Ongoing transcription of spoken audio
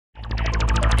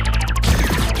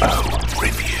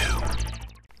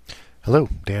Hello,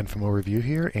 Dan from Review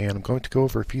here, and I'm going to go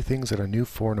over a few things that are new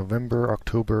for November,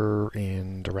 October,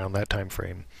 and around that time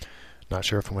frame. Not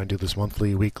sure if I'm going to do this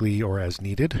monthly, weekly, or as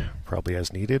needed. Probably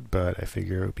as needed, but I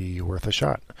figure it would be worth a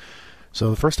shot. So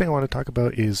the first thing I want to talk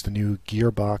about is the new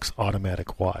Gearbox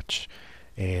automatic watch.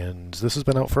 And this has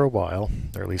been out for a while,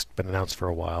 or at least been announced for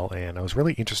a while, and I was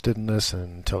really interested in this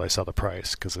until I saw the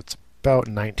price, because it's about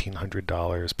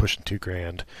 $1,900, pushing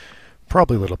 $2,000.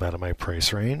 Probably a little bit out of my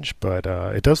price range, but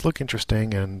it does look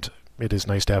interesting, and it is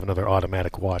nice to have another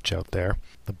automatic watch out there.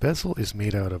 The bezel is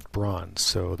made out of bronze,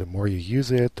 so the more you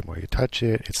use it, the more you touch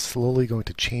it, it's slowly going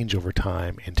to change over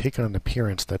time and take on an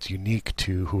appearance that's unique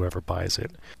to whoever buys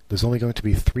it. There's only going to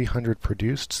be 300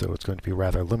 produced, so it's going to be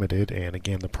rather limited, and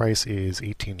again the price is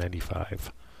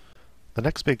 $18.95. The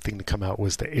next big thing to come out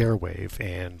was the Airwave,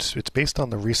 and it's based on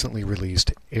the recently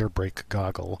released Airbrake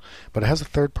goggle, but it has a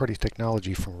third-party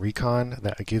technology from Recon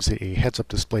that gives it a heads-up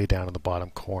display down in the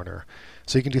bottom corner.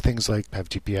 So you can do things like have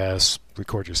GPS,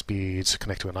 record your speeds,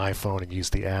 connect to an iPhone and use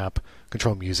the app,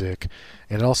 control music,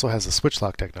 and it also has the switch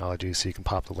lock technology so you can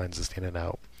pop the lenses in and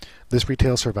out. This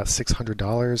retails for about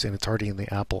 $600, and it's already in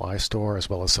the Apple iStore as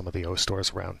well as some of the O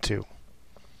stores around too.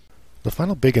 The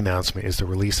final big announcement is the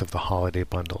release of the holiday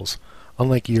bundles.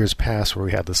 Unlike years past where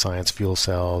we had the science fuel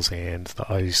cells and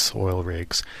the ice oil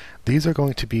rigs, these are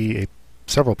going to be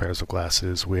several pairs of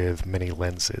glasses with many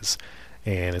lenses.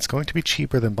 And it's going to be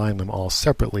cheaper than buying them all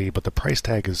separately, but the price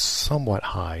tag is somewhat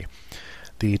high.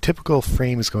 The typical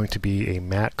frame is going to be a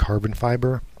matte carbon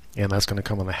fiber, and that's going to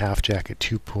come on the Half Jacket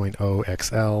 2.0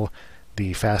 XL,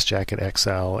 the Fast Jacket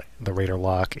XL, the Radar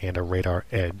Lock, and a Radar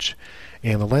Edge.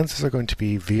 And the lenses are going to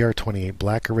be VR28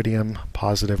 black iridium,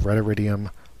 positive red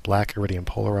iridium, black iridium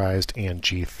polarized, and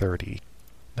G30.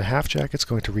 The Half Jacket's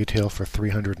going to retail for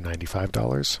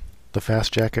 $395, the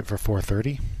Fast Jacket for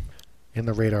 $430, and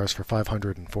the Radars for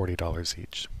 $540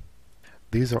 each.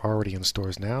 These are already in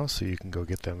stores now, so you can go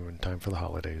get them in time for the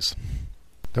holidays.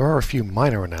 There are a few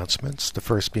minor announcements, the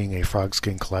first being a frog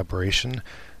skin collaboration.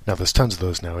 Now there's tons of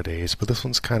those nowadays, but this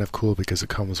one's kind of cool because it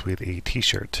comes with a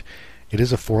t-shirt. It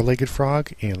is a four-legged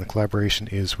frog, and the collaboration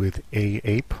is with A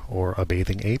Ape, or A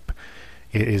Bathing Ape.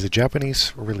 It is a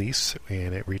Japanese release,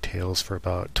 and it retails for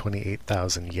about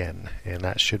 28,000 yen, and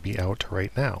that should be out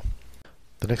right now.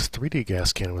 The next 3D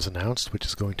gas can was announced, which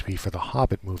is going to be for the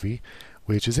Hobbit movie,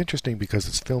 which is interesting because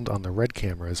it's filmed on the RED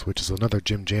cameras, which is another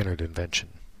Jim Jannard invention.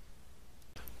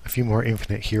 A few more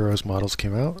Infinite Heroes models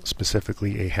came out,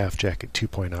 specifically a Half Jacket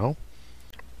 2.0.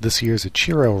 This year's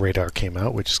Ichiro radar came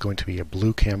out, which is going to be a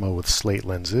blue camo with slate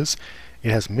lenses.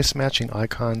 It has mismatching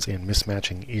icons and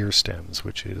mismatching ear stems,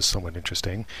 which is somewhat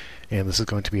interesting, and this is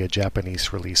going to be a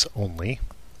Japanese release only,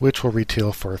 which will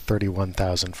retail for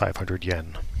 31,500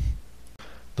 yen.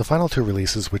 The final two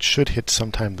releases, which should hit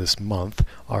sometime this month,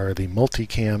 are the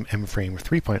Multicam M-Frame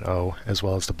 3.0 as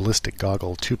well as the Ballistic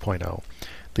Goggle 2.0.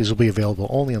 These will be available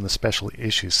only on the special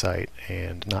issue site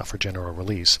and not for general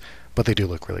release, but they do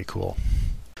look really cool.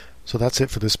 So that's it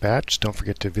for this batch. Don't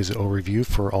forget to visit Review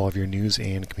for all of your news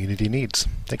and community needs.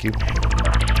 Thank you.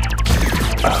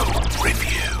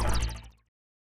 Review.